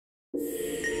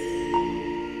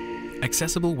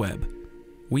Accessible Web,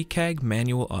 WCAG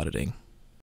Manual Auditing.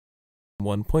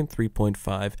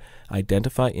 1.3.5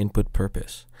 Identify Input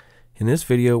Purpose. In this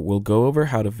video, we'll go over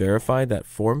how to verify that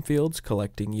form fields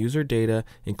collecting user data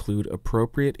include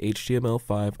appropriate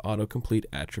HTML5 autocomplete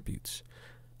attributes.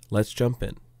 Let's jump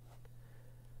in.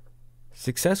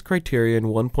 Success Criterion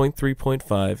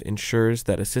 1.3.5 ensures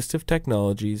that assistive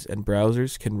technologies and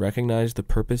browsers can recognize the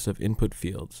purpose of input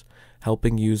fields,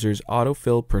 helping users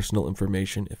autofill personal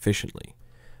information efficiently.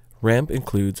 RAMP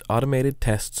includes automated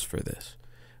tests for this,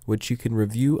 which you can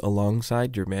review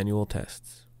alongside your manual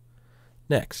tests.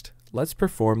 Next, let's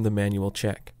perform the manual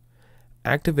check.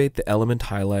 Activate the element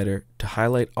highlighter to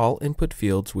highlight all input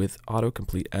fields with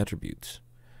autocomplete attributes.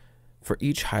 For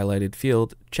each highlighted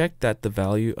field, check that the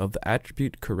value of the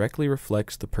attribute correctly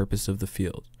reflects the purpose of the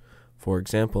field. For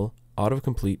example,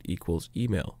 autocomplete equals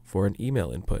email for an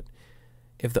email input.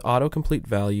 If the autocomplete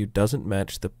value doesn't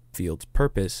match the field's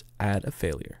purpose, add a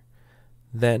failure.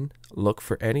 Then, look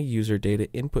for any user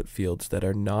data input fields that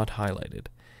are not highlighted.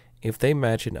 If they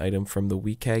match an item from the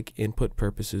WCAG input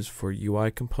purposes for UI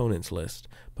components list,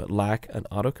 but lack an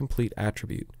autocomplete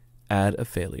attribute, add a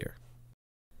failure.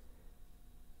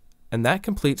 And that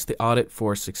completes the audit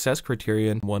for Success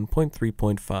Criterion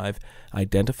 1.3.5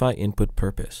 Identify Input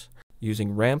Purpose,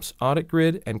 using RAMP's Audit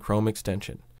Grid and Chrome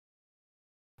extension.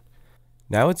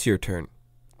 Now it's your turn.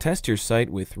 Test your site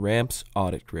with RAMP's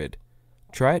Audit Grid.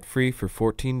 Try it free for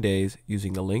 14 days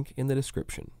using the link in the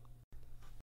description.